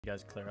You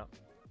guys clear up.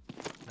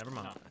 Never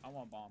mind. No, I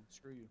want bomb.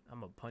 Screw you. I'm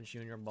gonna punch you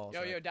in your balls.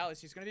 Yo,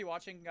 Dallas, he's gonna be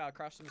watching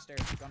crossing the stairs.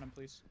 Gun him,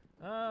 please.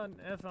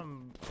 If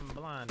I'm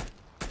blind.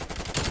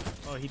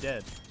 Oh, he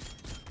dead.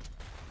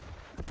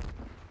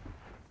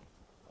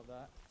 Love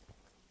that.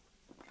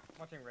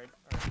 Watching raid.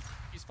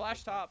 He's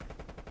flash top.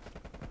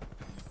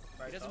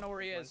 Right, He doesn't know where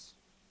he is.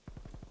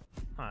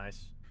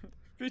 Nice.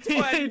 He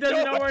doesn't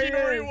know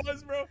where he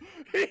was, bro.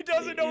 He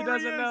doesn't know where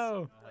he is. He doesn't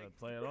know.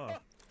 Play it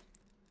off.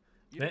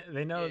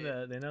 They know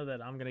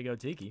that I'm gonna go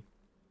tiki.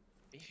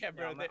 Yeah,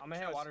 bro. Yeah, I'm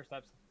gonna hit water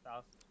steps.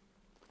 South.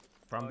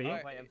 From B?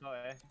 Play info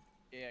A.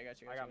 Yeah, I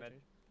got you. I got mid.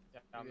 Yeah,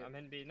 I'm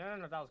in B. No,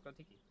 that was go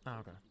tiki. Oh,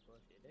 okay.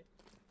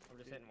 I'm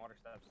just hitting water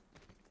steps.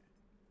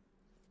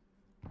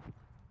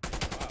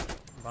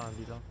 Bottom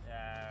detail.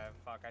 Yeah,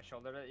 fuck, I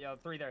shouldered it. Yo,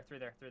 three there. One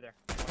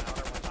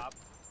outer, one top.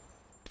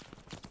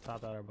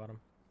 Top, outer, bottom.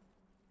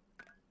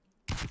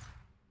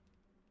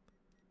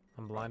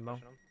 I'm blind, Mo.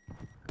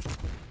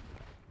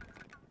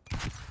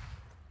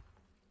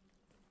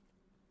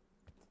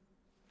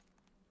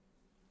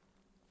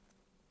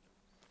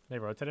 They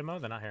rotated, Mo?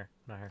 They're not here.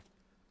 Not here.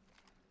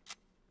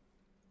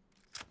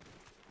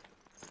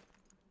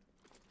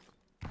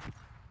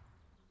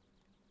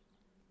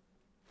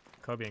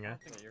 Kobe and guy.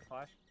 Your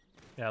flash?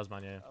 Yeah, that was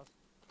mine, yeah.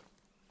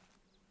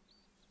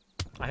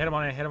 I hit him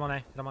on A, hit him on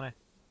A.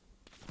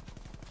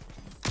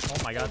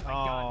 Oh my god.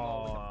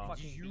 Oh.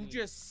 Did you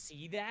just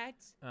see that?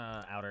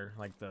 Outer,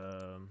 like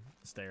the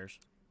stairs.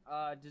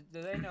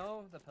 Do they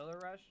know the pillar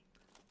rush?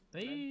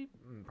 They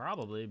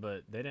probably,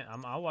 but they didn't.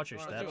 I'll watch your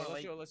steps. Let's do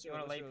it. You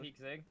want a late peek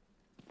zig?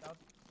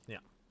 Yeah.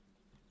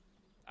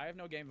 I have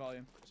no game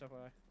volume, so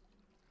far.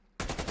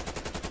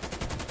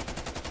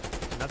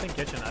 Nothing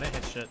kitchen. I didn't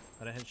hit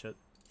shit.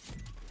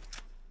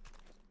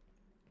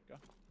 Go.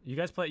 You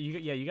guys play.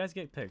 You guys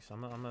get picks.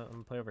 I'm gonna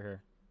play over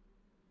here.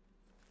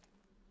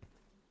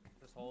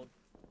 Just hold.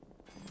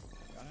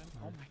 Got him?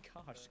 Oh my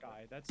gosh,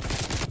 Sky. That's.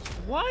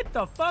 What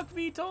the fuck,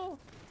 Vito?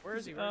 Where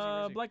is he?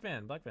 Black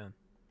van.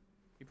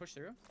 He pushed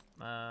through?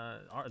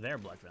 Their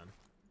black van.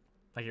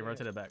 Like he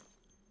rotated back.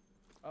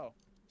 Oh,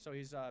 so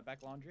he's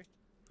back laundry?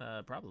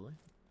 Probably.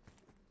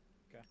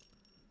 Okay.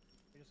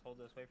 We just hold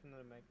this. Wait for them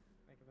to make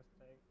a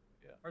mistake.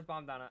 Yeah. Where's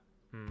bomb down at?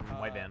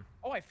 White van.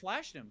 Oh, I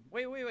flashed him.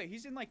 Wait.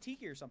 He's in like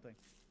Tiki or something.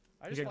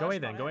 I just Go away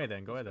flashed then.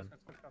 him. Go away then.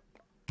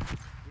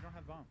 We don't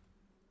have bomb.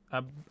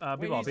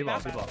 B-ball.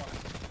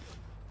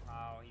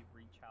 Oh, he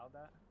rechowed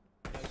that?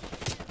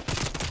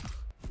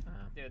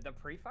 Dude, the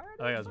pre-fire?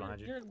 Oh, yeah, it was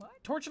behind you.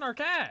 Torching our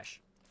cash.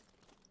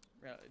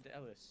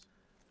 Ellis.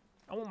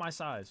 I want my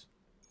size.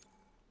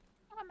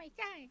 Oh my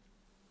god.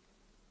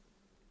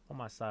 On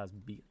my size,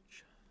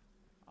 bitch.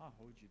 Oh,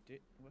 who'd you do?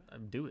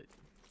 What? Do it.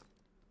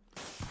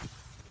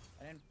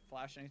 I didn't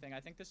flash anything. I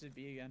think this is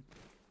B again.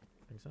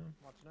 Think so?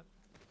 Watching it.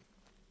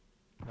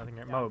 Nothing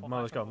here. Yeah, Mo,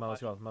 let's go.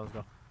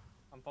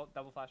 I'm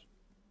double flash.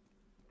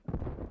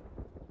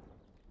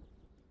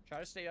 Try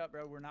to stay up,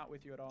 bro. We're not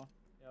with you at all.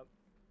 Yep.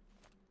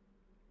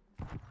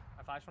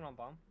 I flashed one on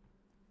bomb.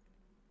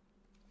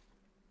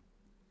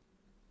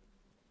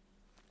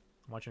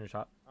 I'm watching your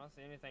top. I don't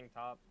see anything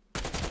top.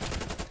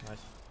 Nice.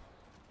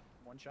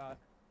 One shot.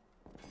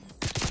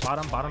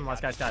 Bottom,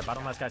 last guy, sky.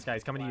 Bottom, last guy, sky.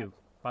 He's coming to you.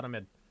 Bottom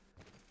mid.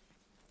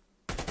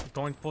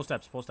 Going full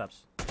steps.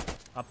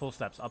 Up full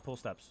steps.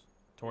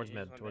 Towards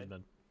mid.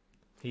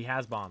 He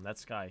has bomb.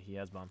 That's Sky. He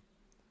has bomb.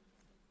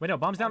 Wait, no.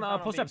 Bomb's down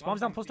full steps. Bomb's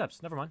down full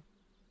steps. Never mind.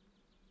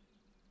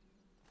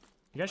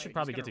 You guys should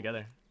probably get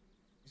together.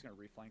 He's gonna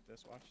reflank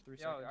this. Watch. 3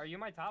 Yo, seconds. are you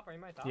my top?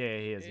 Yeah,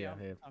 he is. Yeah.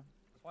 Just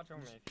watch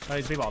over me. Oh,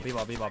 he's B-ball.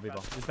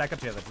 Just back up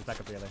together.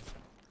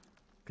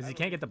 Because he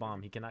can't get the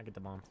bomb. He cannot get the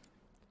bomb.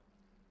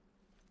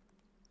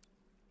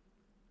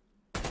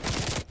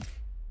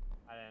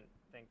 I didn't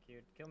think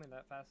you'd kill me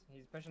that fast.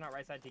 He's pushing out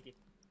right side Tiki.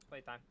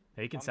 Playtime.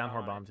 Yeah, he can sound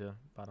horde bomb too.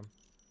 Bottom.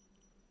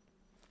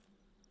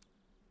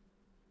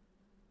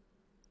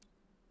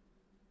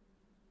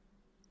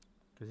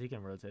 Because he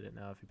can rotate it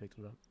now if he picks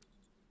it up.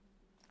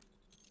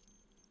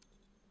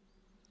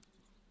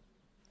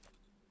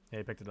 Yeah,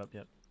 he picked it up.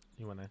 Yep.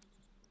 He went there.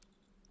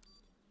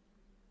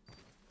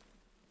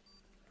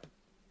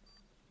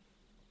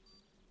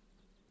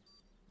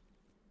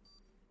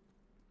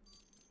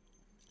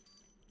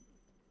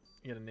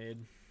 You got a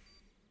nade.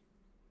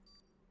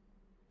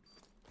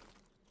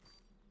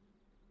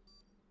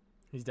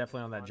 He's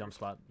definitely on that jump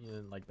spot.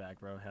 Like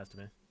back row. Has to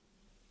be.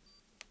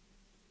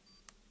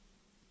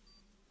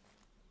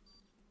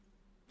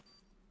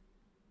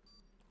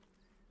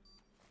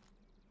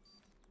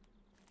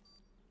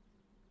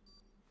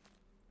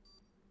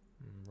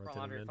 Front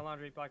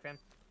laundry, black van.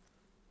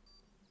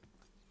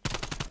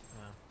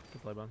 Yeah,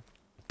 good play, bud.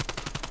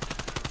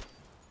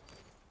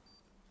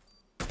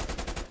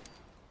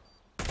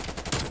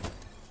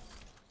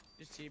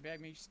 Just teabag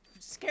me.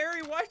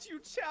 Scary, why'd you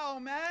chow,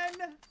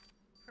 man?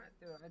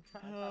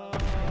 Oh,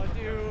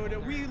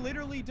 dude, we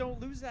literally don't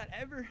lose that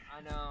ever.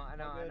 I know. I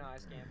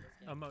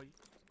scammed.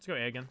 Let's go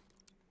A again.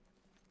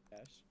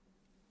 Gosh.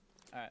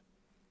 Alright.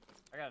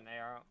 I got an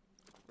AR out.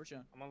 We're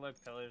chilling. I'm gonna look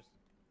pillars.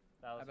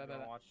 Dallas, I'm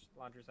gonna watch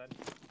laundry side.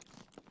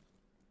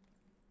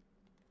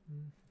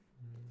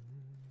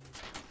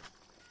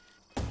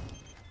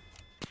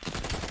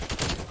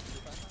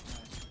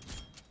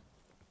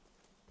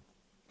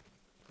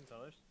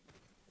 Others.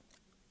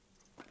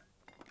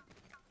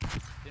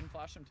 Didn't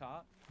flash him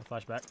top. I'll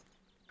flash back.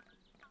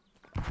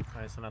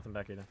 Alright, so nothing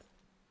back either.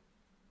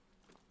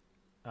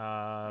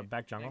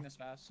 Back jungle. This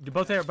fast.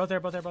 Both there, both there,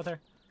 both there, both there.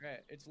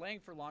 Right, it's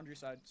laying for laundry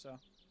side, so.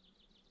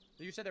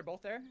 You said they're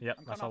both there? Yep,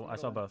 I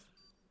saw both.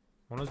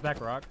 One was back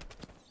rock.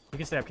 You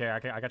can stay up, Carrie.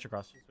 I got your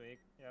cross. He's weak.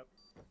 Yep.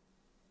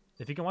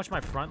 If you can watch my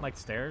front, like,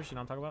 stairs, you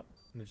know what I'm talking about?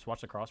 And just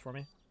watch the cross for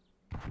me.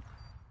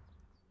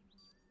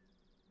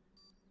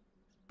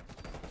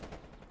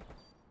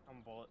 I'm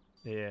a bullet.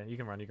 Yeah, you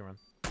can run, you can run.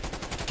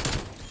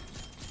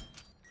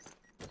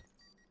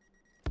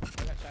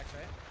 I got checks,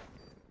 right?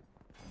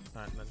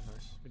 Alright, nice.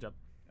 Good job.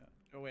 Yeah.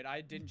 Oh, wait,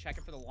 I didn't check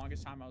it for the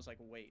longest time. I was like,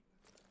 wait.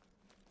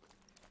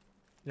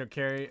 Yo,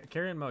 Carrie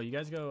and Mo, you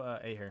guys go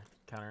A here.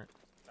 Counter it.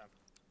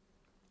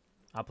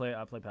 Okay.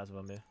 I'll play passive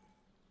on B.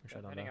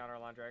 Yeah, heading out our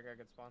laundry, I got a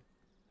good spawn.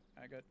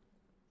 Alright, good.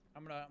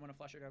 I'm gonna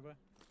flash your guy, boy.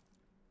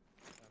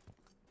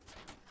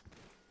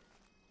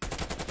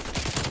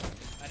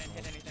 I didn't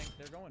hit anything.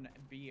 They're going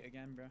B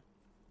again, bro.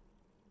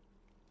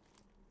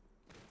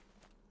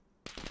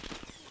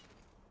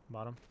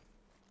 Bottom.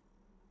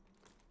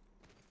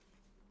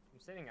 I'm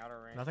sitting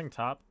outer range. Nothing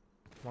top.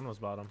 One was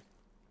bottom.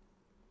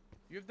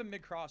 You have the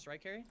mid cross,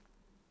 right, Carrie?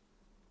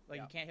 Like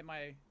Yeah. you can't hit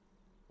my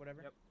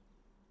whatever. Yep.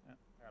 Yeah.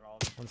 I got all of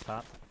them. One's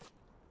top.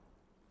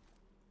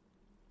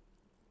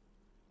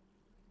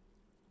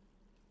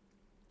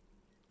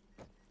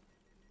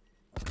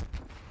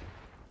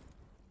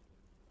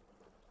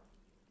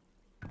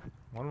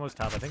 One was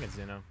top. I think it's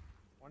Zeno.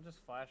 One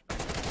just flashed back.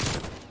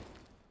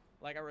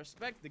 Like I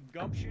respect the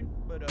gumption,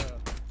 but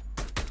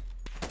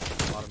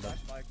Bottom down.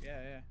 flash,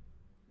 yeah.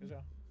 Let's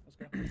go. Let's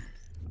go.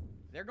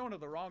 They're going to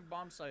the wrong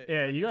bomb site.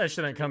 Yeah, you guys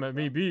shouldn't come at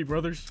me, B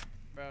brothers.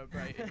 Bro,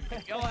 right.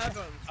 If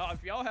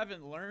y'all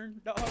haven't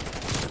learned, dog,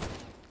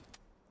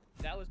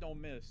 Dallas don't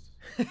miss.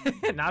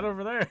 Not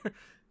over there.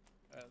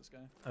 Alright, let's go.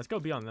 Let's go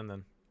B on them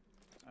then.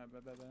 Alright,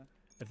 bet.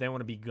 If they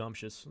want to be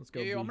gumptious, let's go.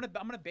 Yeah, B. I'm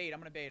gonna bait. I'm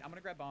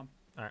gonna grab bomb.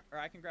 Alright. Or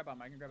I can grab bomb.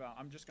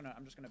 I'm just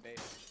gonna bait.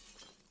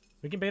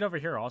 We can bait over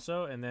here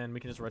also, and then we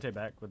can just rotate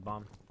back with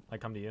bomb. Like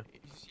come to you.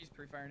 He's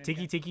pre-firing.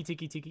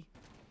 Tiki.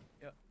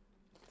 Yep.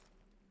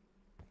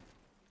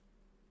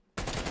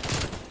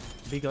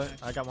 B go.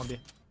 I got one B.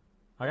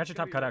 I got your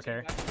top cutout,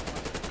 Carrie. Back.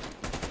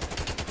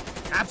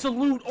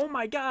 Absolute! Oh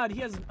my god,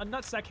 he has a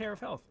nutsack hair of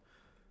health.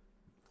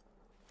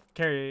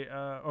 Carrie,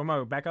 or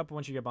Mo, back up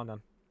once you get bomb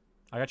done.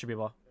 I got your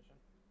B-ball.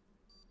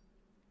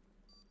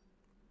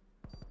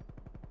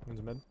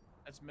 One's mid.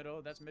 That's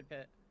middle. That's mid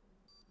pit.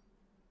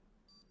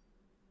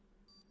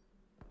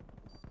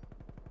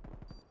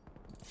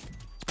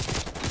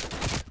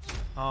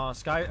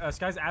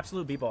 Sky's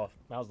absolute B-ball.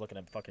 I was looking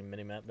at fucking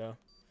mini-map, though.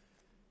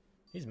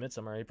 He's mid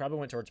somewhere. He probably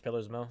went towards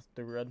pillars, Mo,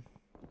 through red.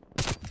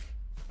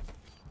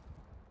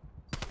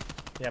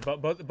 Yeah,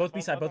 both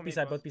B-side, both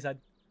B-side.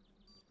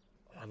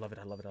 Oh, I love it.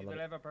 You literally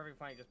have a perfect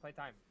flank. Just play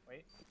time.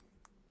 Wait.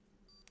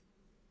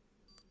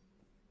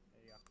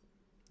 There you go.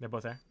 They're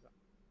both there.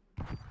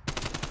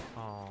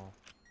 Oh.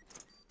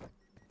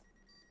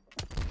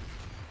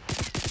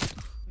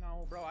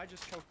 No, bro, I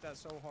just choked that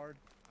so hard.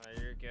 Oh,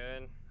 you're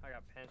good. I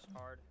got pinched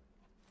hard.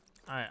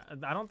 Alright,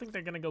 I don't think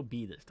they're gonna go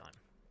B this time.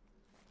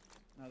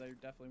 No, they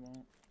definitely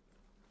won't.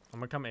 I'm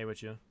gonna come A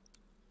with you.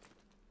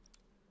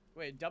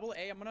 Wait, double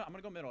A. I'm gonna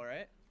go middle,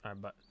 right? Alright,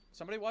 but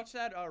Somebody watch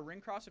that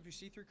ring cross. If you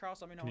see through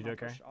cross, let me know. Can you and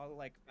do I'll okay? push. I'll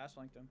like fast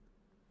flank them.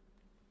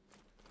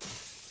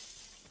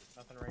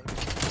 Nothing range.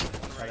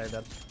 oh, they're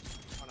dead.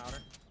 One outer.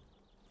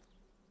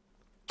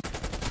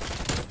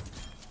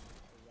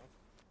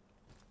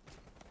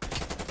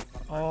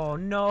 Oh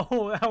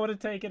no, I would have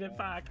taken it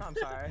back. I'm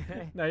sorry.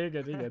 No, you're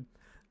good.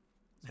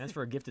 Thanks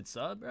for a gifted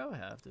sub, bro. I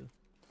have to.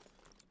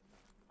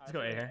 Let's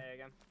go A here. A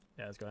again.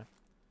 Yeah, let's go A.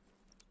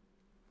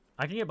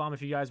 I can get bomb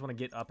if you guys want to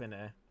get up in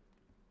A.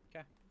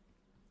 Okay.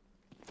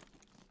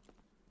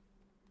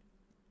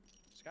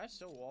 This guy's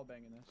still wall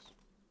banging this.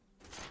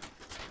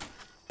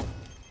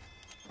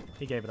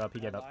 He gave it up. He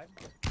gave up. I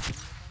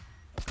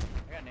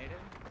got naded.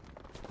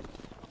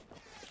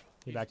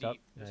 He He's backed up.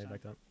 deep Yeah, this he time.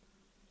 backed up.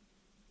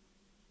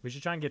 We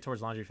should try and get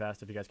towards laundry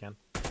fast if you guys can.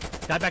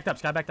 Sky backed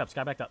up. One's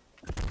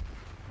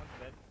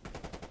mid.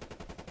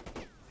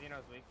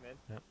 Xeno's weak mid.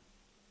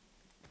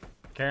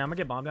 Okay, I'm gonna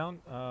get bomb down.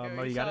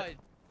 Mo, you got it?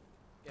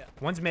 Yeah.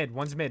 One's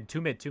mid.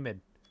 Two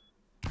mid.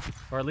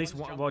 Or at least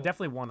One's one. jungle. Well,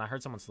 definitely one. I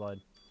heard someone slide.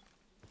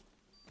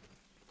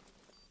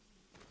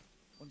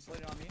 One's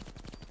slated on me.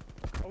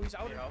 Oh, he's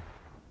out. Need help?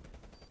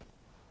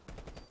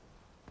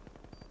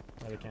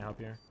 Oh, they can't help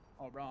you here.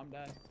 Oh, bro, I'm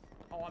dead.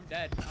 Oh, I'm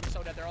dead. I'm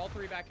so dead. They're all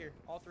three back here.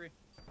 All three.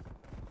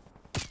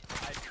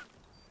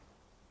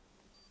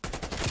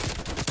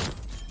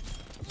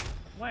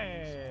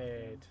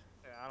 Wait.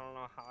 Yeah, I don't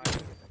know how I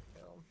didn't get that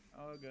kill.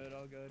 Oh,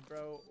 good.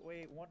 Bro,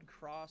 wait, one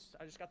cross.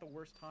 I just got the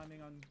worst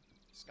timing on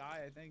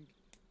Sky, I think.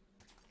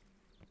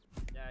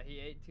 Yeah,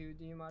 he ate 2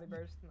 Diamati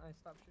burst and I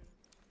stopped shooting.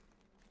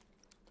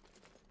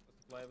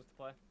 What's the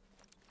play?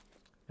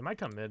 It might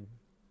come mid.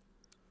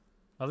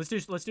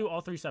 Let's do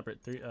all three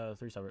separate. Three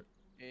separate.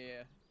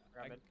 Yeah.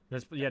 Grab it.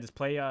 Just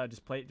play back.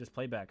 Just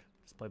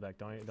play back.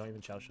 Don't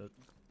even shout shit.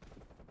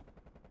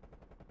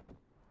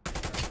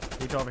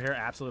 Reach over here,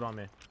 absolute on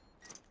me.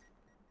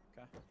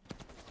 Okay.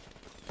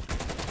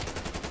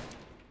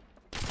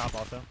 Top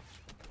also.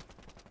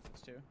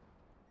 That's 2.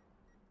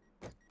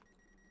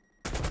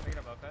 Pick it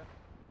up, okay.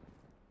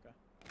 Okay.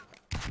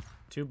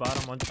 2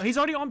 bottom, 1. Oh, he's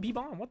already on B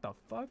bomb. What the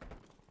fuck?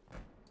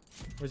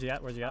 Where's he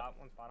at? Where's he at?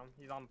 One's bottom.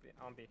 He's on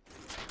B.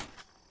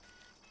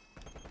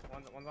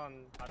 One's on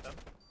hot tub.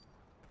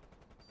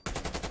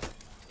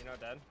 You know,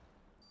 dead.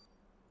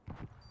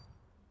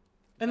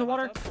 In the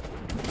water.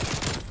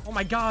 Oh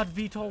my god,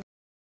 Vito.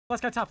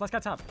 Let's get top.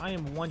 I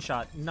am 1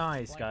 shot.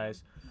 Nice,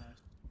 guys. Nice.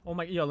 Oh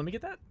my, yo, let me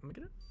get that. Let me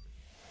get it.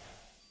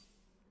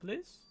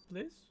 Please.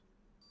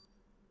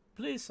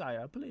 Please,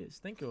 sire. Please.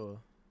 Thank you.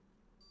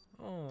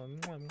 Oh,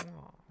 mwah,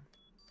 mwah.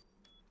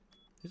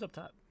 Who's up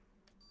top?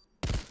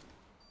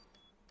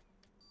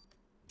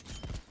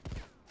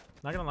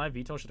 Not gonna lie,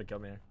 Vito should have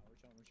killed me. We're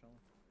chilling.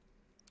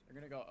 They're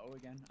gonna go O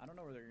again. I don't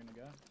know where they're gonna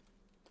go.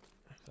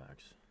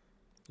 Facts.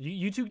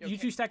 You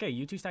two stack A.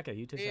 You two stack A.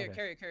 Yeah,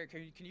 carry.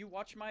 Can you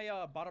watch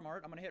my bottom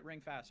art? I'm gonna hit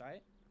ring fast,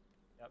 alright?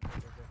 Yep.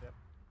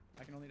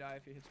 I can only die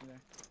if he hits me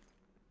there.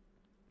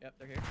 Yep,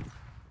 they're here.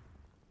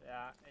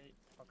 Yeah, 8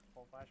 fucking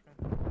full flash, man.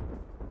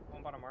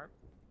 One bottom art.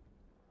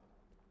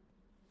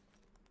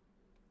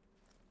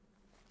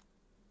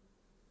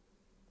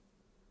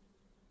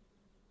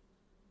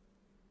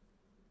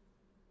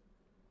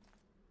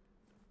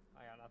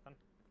 I got nothing.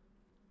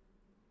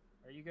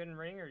 Are you good in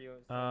ring or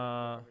you?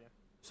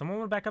 Someone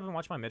would back up and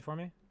watch my mid for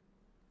me,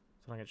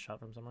 so I don't get shot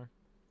from somewhere.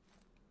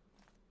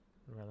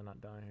 I'd rather not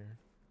die here.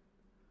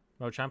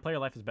 Bro, try and play your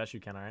life as best you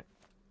can, alright?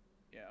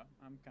 Yeah,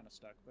 I'm kind of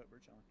stuck, but we're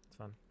chilling. It's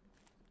fun.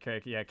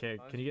 Okay, yeah, okay.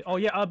 Can you get? Oh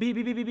yeah, B.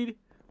 One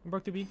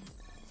broke through B.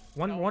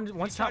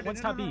 One's top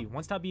B.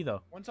 One's top B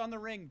though. One's on the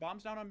ring.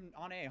 Bomb's down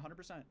on A,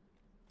 100%.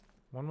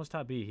 One was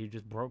top B. He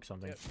just broke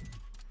something. Yep.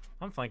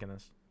 I'm flanking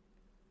this.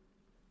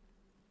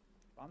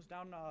 Bomb's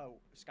down.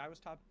 Sky was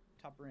top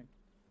ring.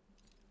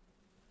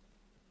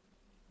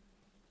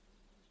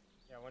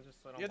 Yeah, one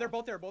just slid on. Yeah, they're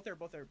both there.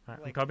 Alright,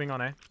 Like, I'm coping on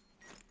A.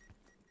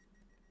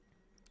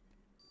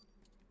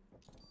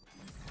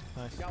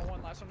 Nice. Got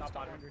one. Last one was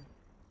Top top 100.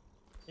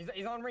 100.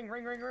 He's on ring.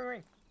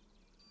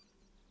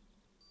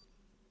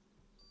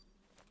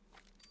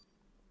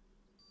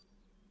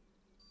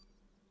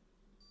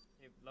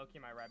 Hey, low-key,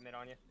 my rap mid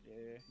on you.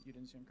 Yeah, you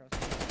didn't see him cross.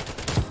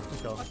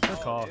 Let's go.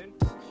 Good call. Dude.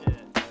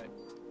 Shit.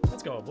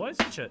 Let's go, boys.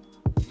 Good shit.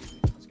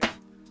 Let's go.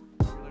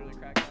 You're literally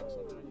cracking out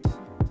something on you.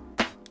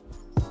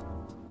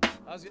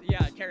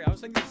 Yeah, Carrie, I was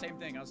thinking the same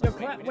thing. I was like,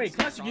 Wait,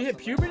 Class, did you hit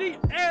puberty?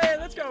 Hey,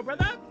 let's go,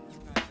 brother.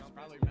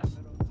 Probably middle.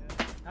 Yeah.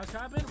 How's it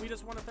happening? We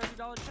just won a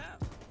 $30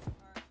 chat.